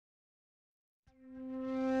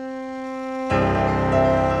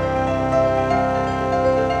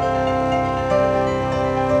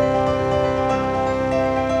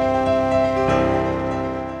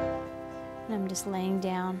just laying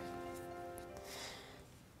down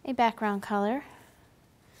a background color.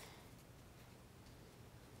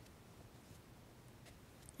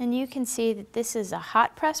 And you can see that this is a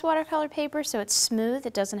hot press watercolor paper, so it's smooth,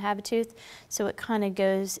 it doesn't have a tooth, so it kind of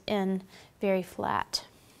goes in very flat.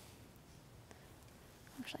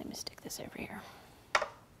 Actually, let me stick this over here.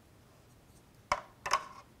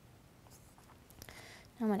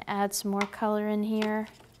 I'm going to add some more color in here,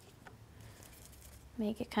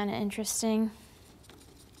 make it kind of interesting.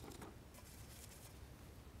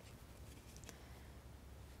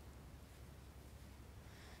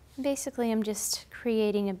 Basically, I'm just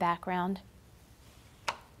creating a background.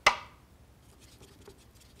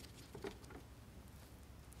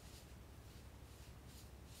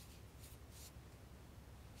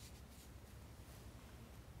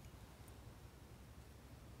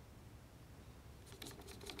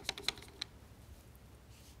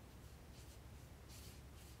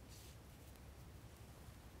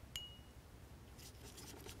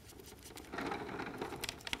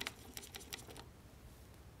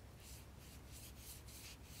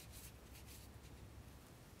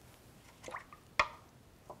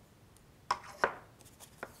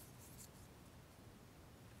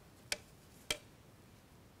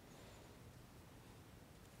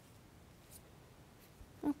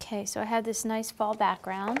 Okay, so I have this nice fall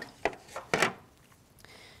background.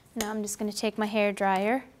 Now I'm just going to take my hair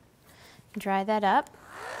dryer and dry that up.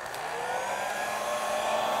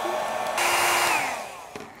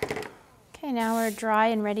 Okay, now we're dry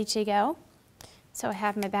and ready to go. So I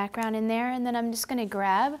have my background in there, and then I'm just going to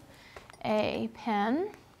grab a pen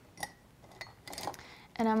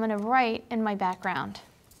and I'm going to write in my background.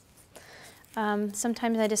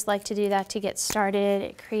 Sometimes I just like to do that to get started.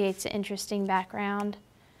 It creates an interesting background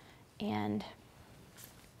and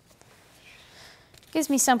gives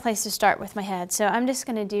me some place to start with my head. So I'm just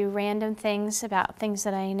going to do random things about things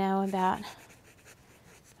that I know about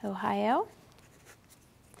Ohio.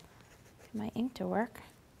 Get my ink to work.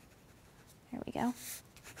 There we go.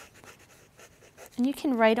 And you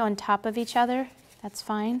can write on top of each other. That's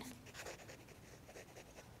fine.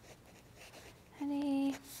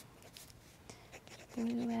 Honey,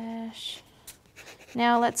 bluish.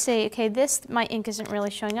 Now let's see, okay, this, my ink isn't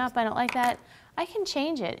really showing up. I don't like that. I can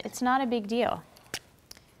change it. It's not a big deal.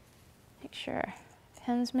 Make sure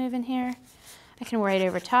pen's moving here. I can write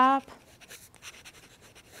over top.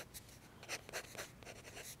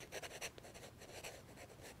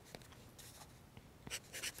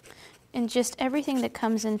 And just everything that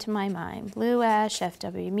comes into my mind. Blue ash,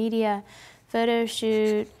 FW media, photo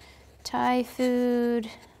shoot, Thai food,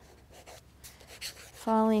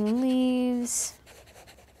 falling leaves,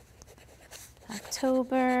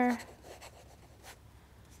 October.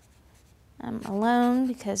 I'm alone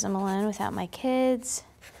because I'm alone without my kids.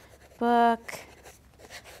 Book,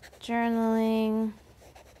 journaling.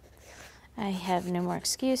 I have no more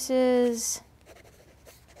excuses.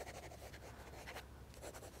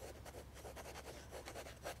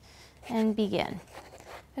 And begin.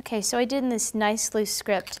 Okay, so I did in this nice loose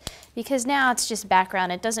script because now it's just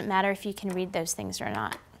background. It doesn't matter if you can read those things or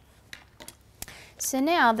not. So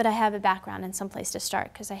now that I have a background and some place to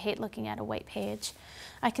start, because I hate looking at a white page,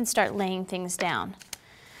 I can start laying things down.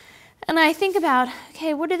 And I think about,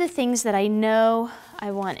 okay, what are the things that I know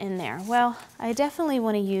I want in there? Well, I definitely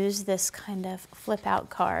want to use this kind of flip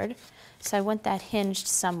out card. So I want that hinged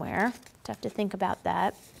somewhere. I have to think about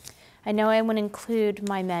that. I know I want to include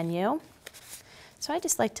my menu. So I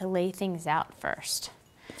just like to lay things out first.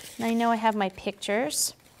 And I know I have my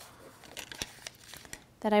pictures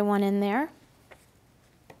that I want in there.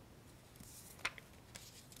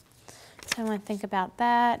 So I want to think about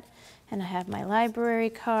that. And I have my library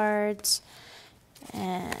cards.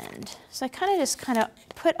 And so I just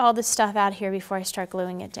put all this stuff out here before I start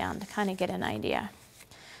gluing it down to kind of get an idea.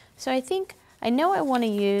 So I know I want to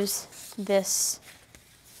use this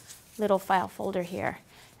little file folder here.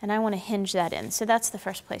 And I want to hinge that in. So that's the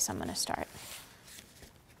first place I'm going to start.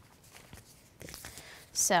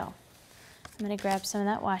 So I'm going to grab some of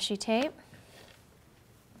that washi tape.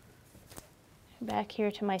 Back here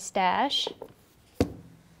to my stash.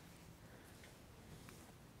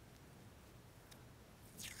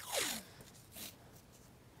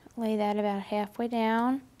 Lay that about halfway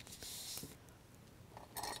down.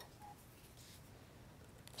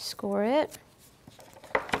 Score it.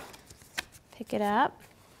 Pick it up.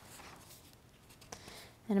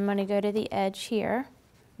 And I'm going to go to the edge here,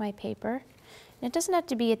 my paper. And it doesn't have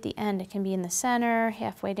to be at the end. It can be in the center,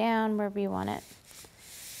 halfway down, wherever you want it.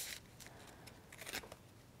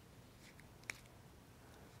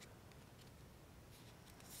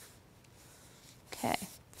 Okay.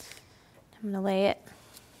 I'm going to lay it,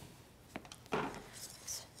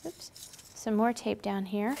 oops, some more tape down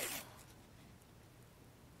here.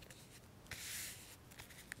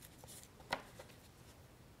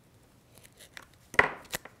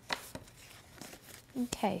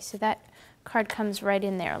 Okay, so that card comes right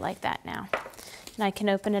in there like that now. And I can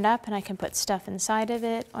open it up and I can put stuff inside of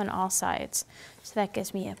it on all sides. So that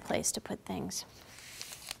gives me a place to put things.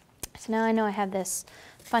 So now I know I have this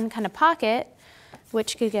fun kind of pocket,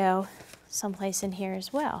 which could go someplace in here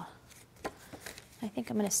as well. I think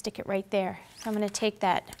I'm going to stick it right there. So I'm going to take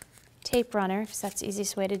that tape runner, because that's the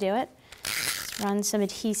easiest way to do it. Just run some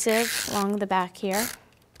adhesive along the back here.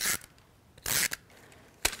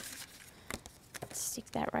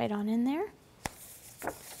 Stick that right on in there.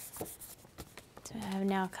 So I have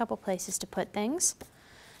now a couple places to put things.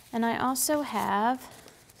 And I also have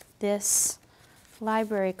this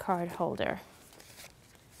library card holder.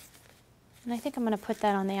 And I think I'm going to put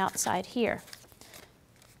that on the outside here.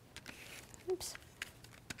 Oops.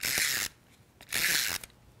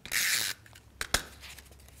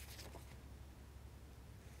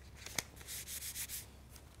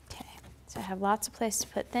 Okay, so I have lots of places to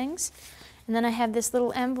put things. And then I have this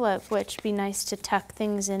little envelope, which would be nice to tuck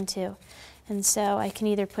things into. And so I can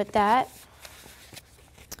either put that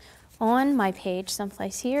on my page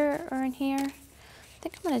someplace here or in here. I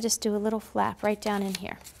think I'm going to just do a little flap right down in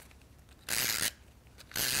here.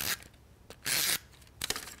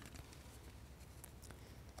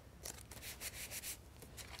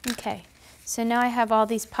 Okay, so now I have all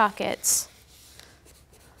these pockets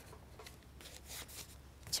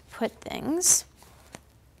to put things.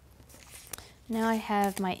 Now I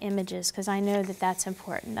have my images, because I know that that's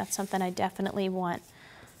important. That's something I definitely want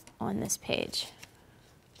on this page.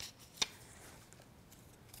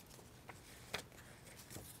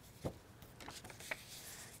 So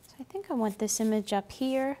I think I want this image up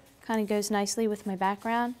here. Kind of goes nicely with my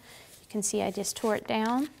background. You can see I just tore it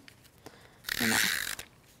down. And I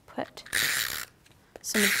put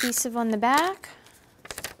some adhesive on the back.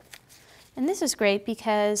 And this is great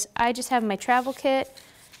because I just have my travel kit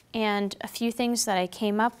and a few things that I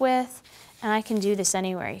came up with, and I can do this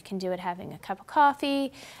anywhere. You can do it having a cup of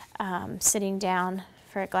coffee, sitting down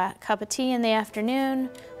for a cup of tea in the afternoon,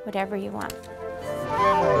 whatever you want.